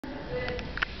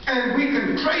And we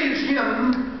can praise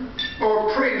him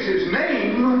or praise his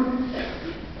name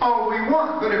all we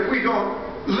want, but if we don't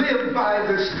live by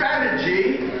the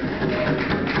strategy,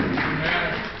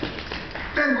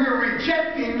 then we're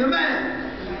rejecting the man.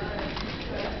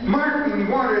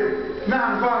 Martin wanted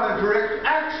nonviolent direct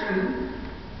action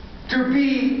to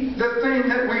be the thing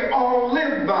that we all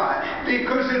live by,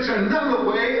 because it's another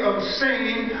way of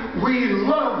saying we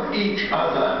love each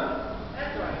other.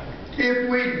 If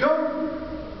we don't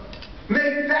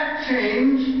make that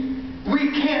change,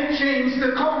 we can't change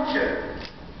the culture.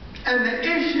 And the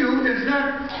issue is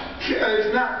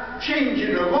not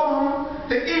changing the law,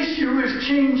 the issue is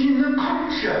changing the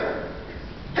culture.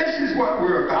 This is what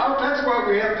we're about. That's why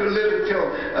we have to live it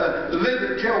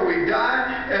till we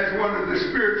die, as one of the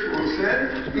spirituals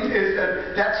said, is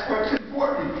that's what's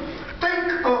important.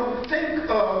 Think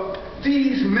of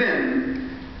these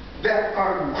men that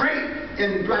are great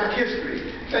in black history.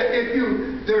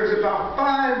 There's about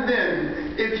 5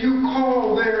 men, if you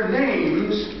call their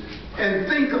names and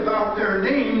think about their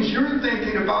names, you're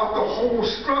thinking about the whole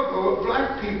struggle of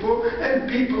black people and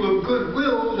people of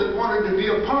goodwill that wanted to be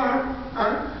a part.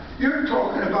 You're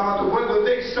talking about whether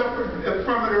they suffered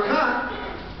from it or not.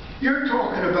 You're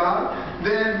talking about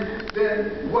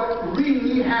then what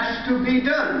really has to be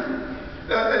done.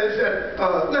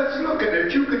 Let's look at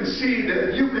it. You can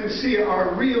see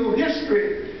our real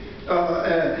history.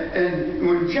 And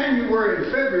when January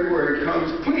and February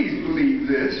comes, please believe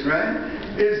this, right?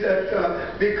 Is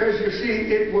that because you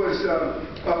see, it was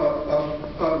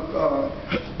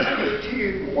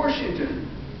T. Washington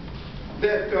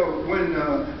that when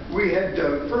we had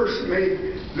first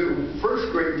made the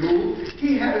first great move,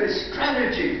 he had a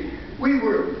strategy. We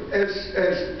were,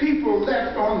 as people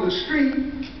left on the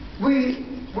street, we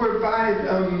were by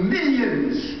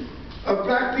millions of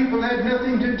black people had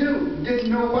nothing to do,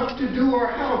 didn't know what to do or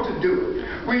how to do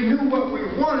it. We knew what we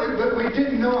wanted, but we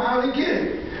didn't know how to get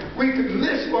it. We could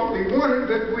list what we wanted,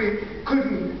 but we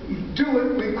couldn't do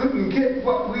it. We couldn't get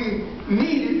what we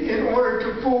needed in order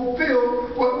to fulfill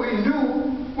what we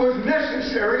knew was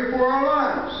necessary for our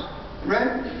lives,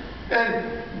 right?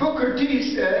 And Booker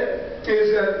T said, he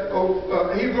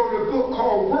wrote a book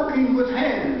called Working with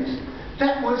Hands.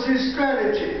 That was his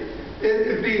strategy.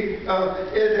 It'd be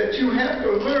that you have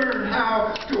to learn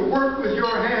how to work with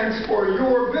your hands for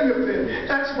your benefit.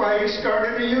 That's why he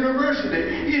started a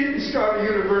university. He didn't start a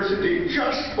university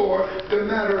just for the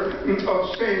matter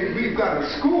of saying we've got a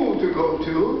school to go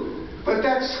to, but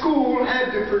that school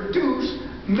had to produce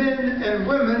men and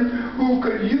women who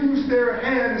could use their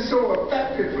hands so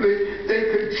effectively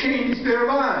they could change their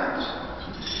lives.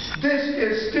 This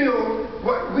is still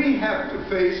what we have to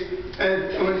face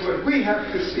and what we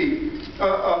have to see.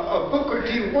 Booker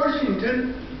T.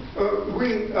 Washington,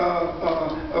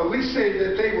 we say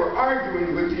that they were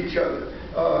arguing with each other.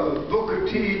 Booker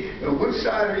T, which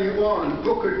side are you on?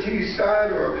 Booker T's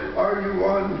side, or are you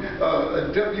on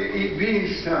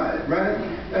W.E.B's side, right?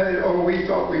 Or we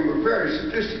thought we were very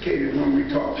sophisticated when we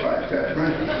talked like that,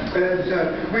 right?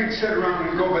 And we'd sit around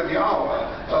and go by the hour.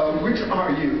 Which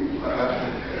are you?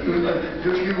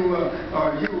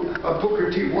 Are you a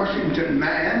Booker T. Washington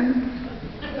man?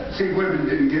 See, women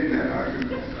didn't get in that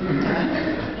argument.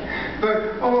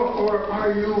 But or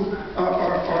are you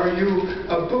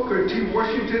a Booker T.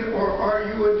 Washington, or are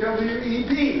you a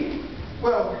W.E.B.?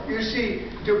 Well, you see,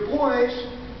 Du Bois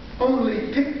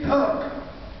only picked up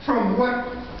from what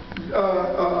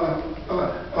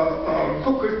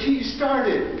Booker T.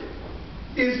 started.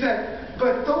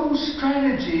 But those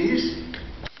strategies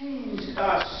changed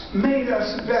us, made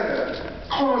us better,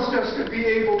 caused us to be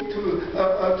able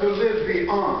to live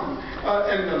beyond.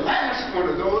 And the last one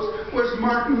of those was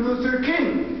Martin Luther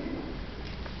King.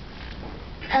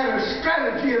 Had a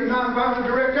strategy of nonviolent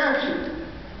direct action.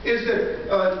 Is that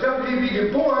W.B.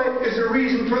 Du Bois is the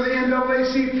reason for the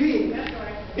NAACP.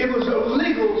 It was a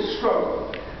legal struggle.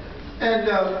 And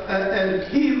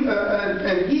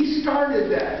he started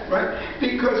that, right?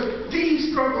 Because these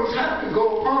struggles have to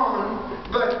go on,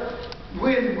 but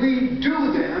when we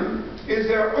do them, is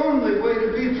their only way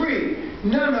to be free.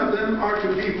 None of them are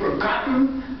to be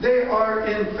forgotten. They are,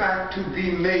 in fact, to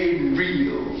be made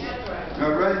real.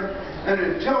 All right? And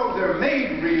until they're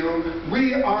made real,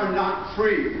 we are not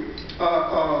free.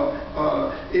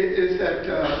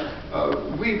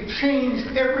 We've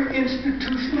changed every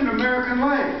institution in American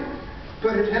life,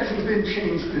 but it hasn't been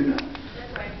changed enough.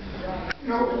 You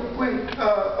know,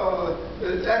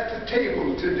 at the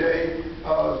table today,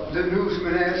 the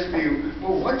newsman asked me,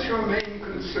 well, what's your main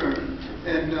concern?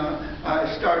 And I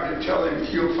started telling,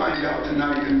 you'll find out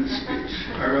tonight in the speech,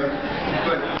 all right?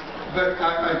 But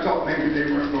I thought maybe they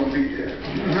weren't going to be there.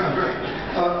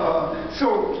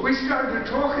 we started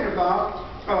talking about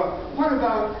what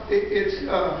about it's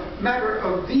a matter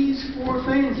of these four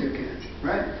things again,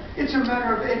 right? It's a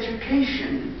matter of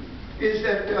education. Is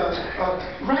that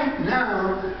right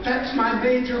now, that's my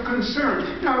major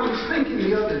concern. Now, I was thinking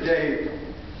the other day,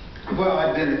 well,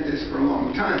 I've been at this for a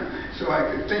long time, so I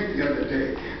could think the other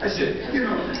day. I said, you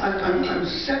know, I'm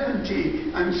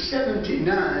 79, I'm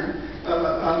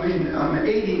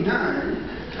 89,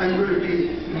 I'm going to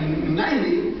be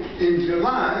 90 in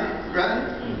July, right?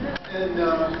 And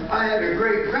I had a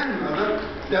great-grandmother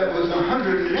that was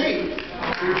 108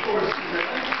 before she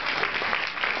died.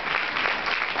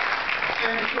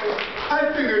 And so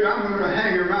I figured I'm going to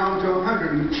hang around to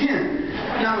 110.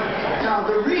 Now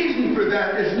the reason for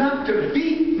that is not to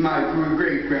beat my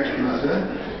great-grandmother,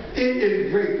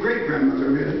 great-great-grandmother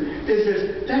really, is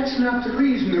that that's not the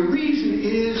reason. The reason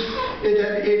is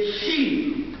that if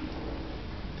she,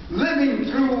 living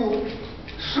through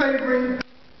slavery,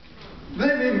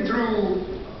 living through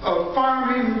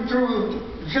farming through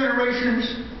generations,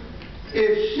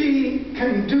 if she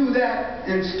can do that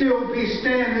and still be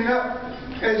standing up,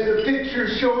 as the picture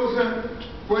shows her,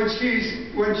 when she's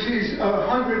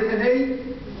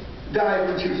 108, died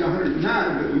when she was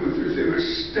 109, but they were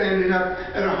standing up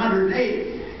at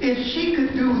 108. If she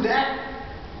could do that,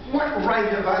 what right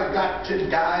have I got to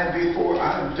die before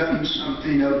I've done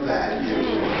something of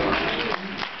value?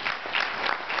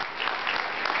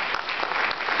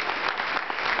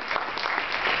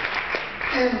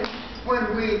 And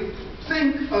when we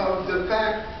think of the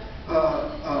fact,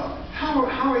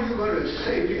 how are you going to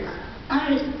save you?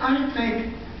 I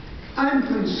think I'm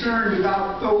concerned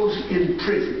about those in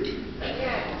prison.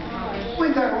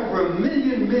 We got over 1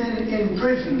 million men in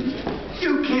prison.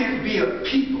 You can't be a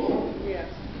people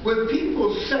with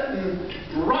people sitting,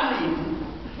 rotting,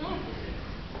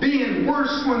 being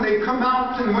worse when they come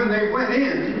out than when they went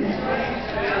in,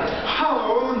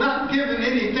 hollow, not given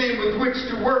anything with which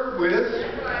to work with,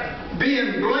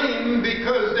 being blamed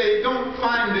because they don't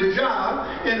find a job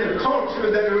in a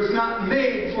culture that was not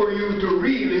made for you to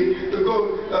really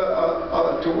go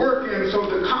to work in, so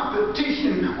the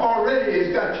competition already has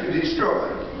got you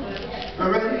destroyed. All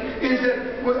right? Is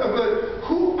that, but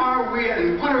who are we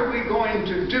and what are we going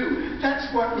to do? That's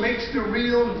what makes the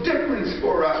real difference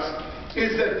for us.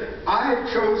 Is that I've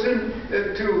chosen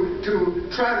to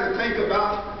try to think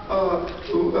about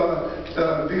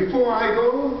before I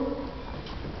go.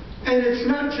 And it's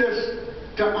not just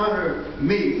to honor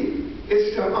me,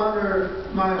 it's to honor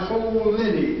my whole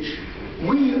lineage.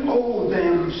 We owe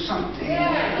them something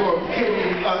for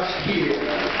getting us here.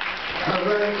 All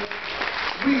right?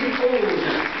 We owe them,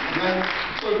 right,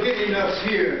 for getting us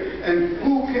here. And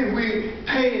who can we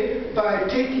pay by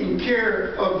taking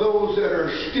care of those that are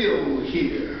still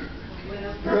here?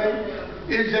 Right?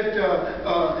 Is that,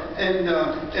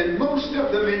 and most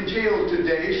of them in jail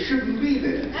today shouldn't be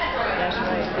there.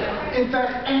 In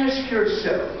fact, ask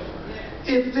yourself,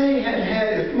 if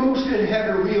if most had had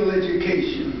a real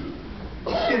education,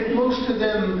 if most of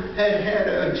them had had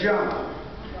a job,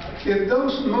 if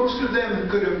most of them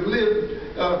could have lived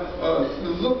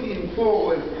looking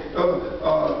forward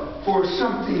for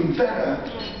something better,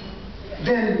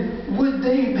 then would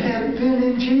they have been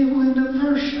in jail in the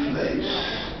first place?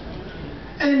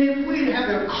 And if we'd had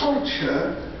a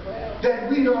culture that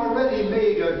we'd already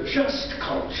made a just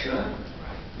culture,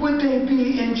 would they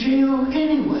be in jail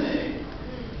anyway?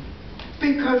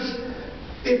 Because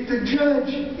if the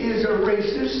judge is a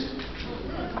racist,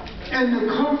 and the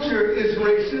culture is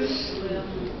racist,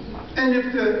 and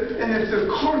if the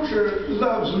culture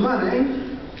loves money,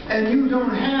 and you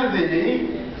don't have any,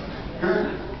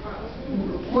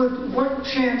 what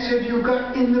chance have you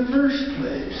got in the first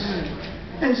place?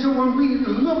 And so when we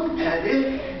look at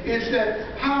it, is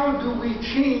that how do we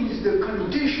change the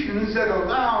conditions that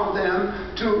allow them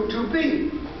to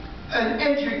be? An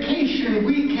education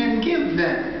we can give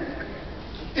them.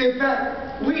 In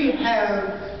fact, we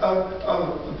have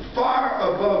far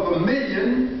above 1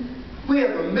 million. We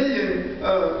have 1 million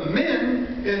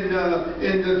men in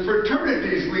the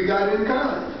fraternities we got in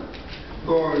college,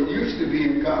 or used to be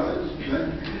in college.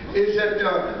 Right? Is that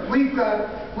we've got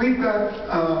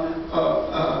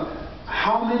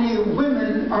how many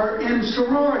women are in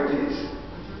sororities?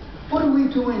 What are we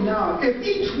doing now? If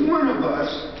each one of us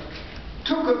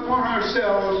took upon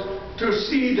ourselves to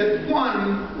see that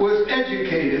one was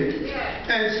educated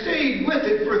and stayed with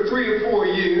it for 3 or 4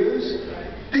 years,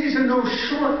 these are no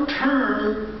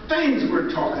short-term things we're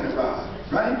talking about,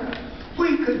 right?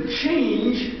 We could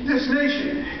change this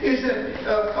nation. Is that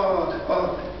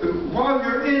while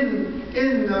you're in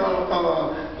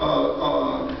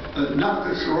not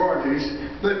the sororities,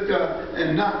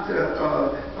 and not,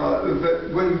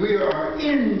 but when we are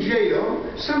in jail,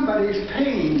 somebody's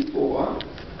paying for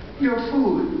your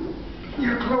food,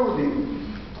 your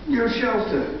clothing, your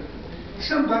shelter.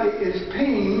 Somebody is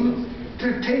paying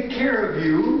to take care of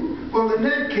you. Well, in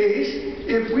that case,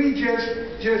 if we just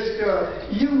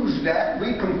use that,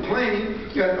 we complain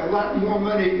that a lot more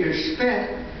money is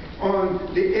spent on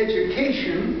the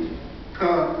education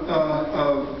of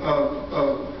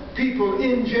people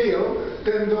in jail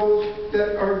than those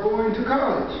that are going to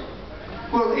college.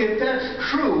 Well, if that's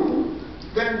true,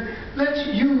 then let's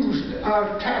use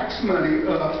our tax money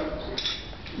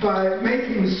by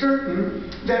making certain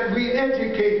that we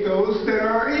educate those that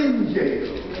are in jail.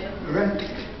 Right?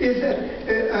 Is that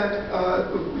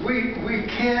we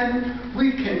can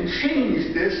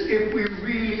change this if we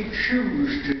really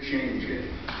choose to change it.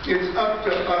 It's up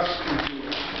to us to do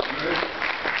it. Right?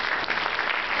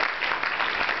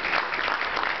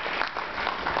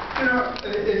 You know,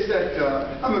 it's that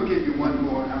I'm going to give you one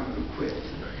more and I'm going to quit.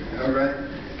 All right?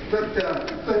 But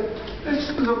let's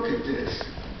look at this.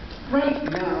 Right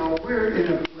now, we're in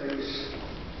a place,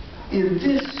 in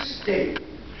this state,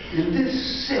 in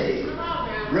this city,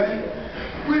 right?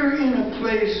 We're in a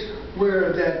place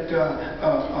where that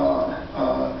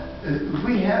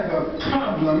we have a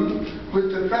problem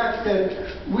with the fact that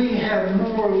we have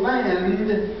more land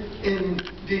in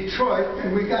Detroit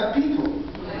than we got people.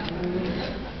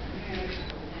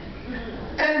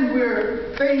 And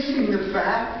we're facing the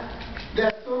fact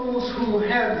that those who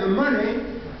have the money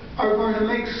are going to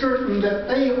make certain that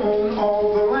they own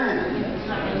all the land.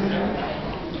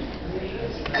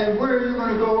 And where are you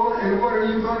going to go and what are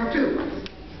you going to do?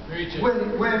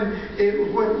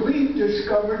 What we've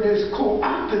discovered as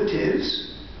cooperatives,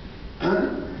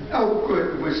 oh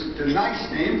good, was the nice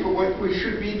name for what we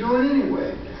should be doing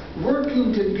anyway.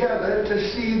 Working together to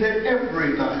see that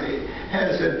everybody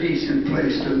has a decent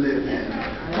place to live in.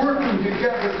 Working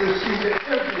together to see that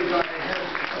everybody has a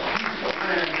piece of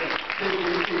land that they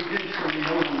eventually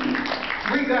own.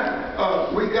 We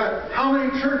got how many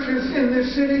churches in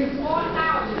this city?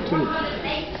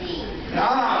 4,118.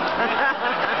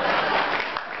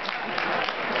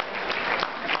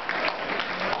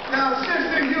 Now,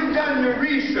 sister, you've done your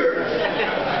research,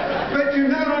 but you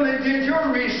not only did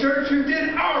your research, you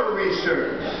did our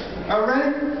research. All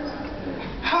right?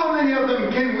 How many of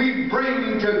them can we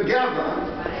bring together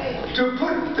to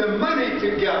put the money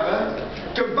together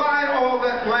to buy all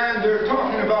that land they're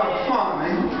talking about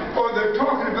farming, or they're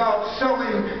talking about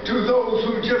selling to those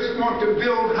who just want to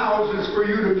build houses for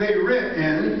you to pay rent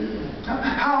in?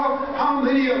 How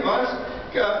many of us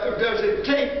does it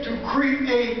take to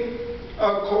create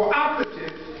a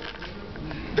cooperative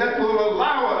that will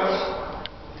allow us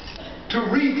to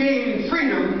regain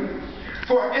freedom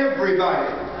for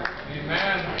everybody?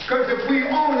 Because if we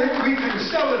own it, we can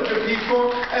sell it to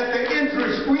people at the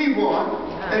interest we want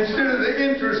instead of the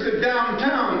interest that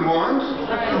downtown wants,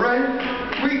 right?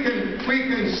 We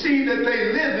can see that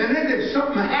they live in it. If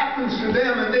something happens to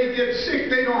them and they get sick,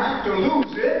 they don't have to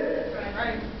lose it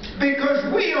because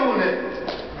we own it.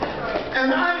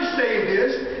 And I say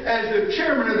this as the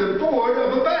chairman of the board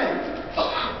of a bank,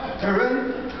 all right?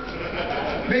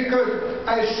 Because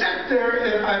I sit there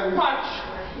and I watch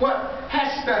what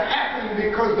has to happen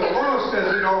because the law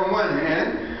says it on one hand,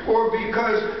 or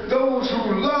because those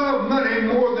who love money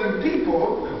more than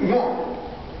people want.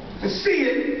 To see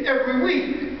it every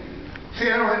week. See,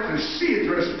 I don't have to see it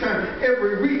the rest of the time.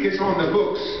 Every week it's on the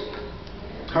books.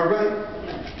 All right?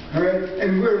 All right?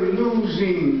 And we're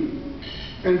losing,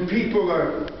 and people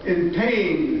are in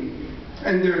pain,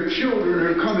 and their children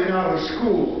are coming out of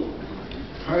school.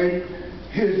 All right?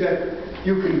 Here's that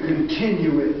you can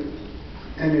continue it.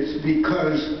 And it's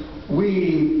because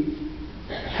we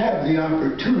have the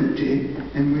opportunity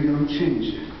and we don't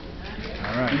change it.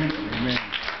 All right. Amen.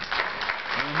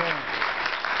 Amen.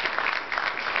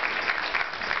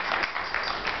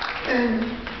 And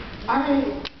I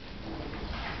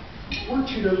want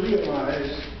you to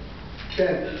realize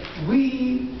that we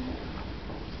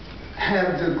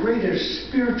have the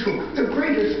greatest the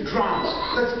greatest drama,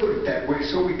 let's put it that way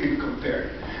so we can compare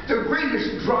it. The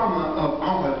greatest drama of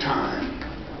our time,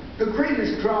 the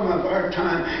greatest drama of our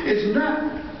time is not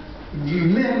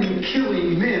men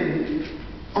killing men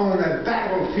on a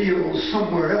battlefield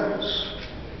somewhere else.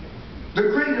 The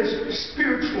greatest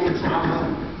spiritual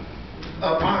drama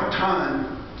of our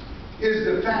time is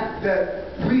the fact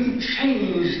that we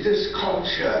changed this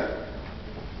culture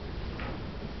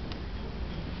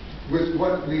with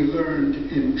what we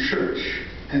learned in church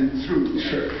and through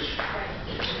church.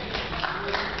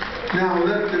 Now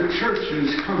let the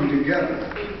churches come together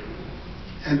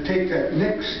and take that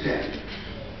next step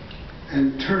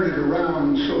and turn it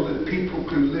around so that people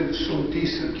can live so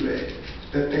decently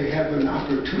that they have an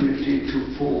opportunity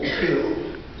to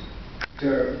fulfill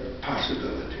their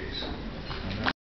possibilities.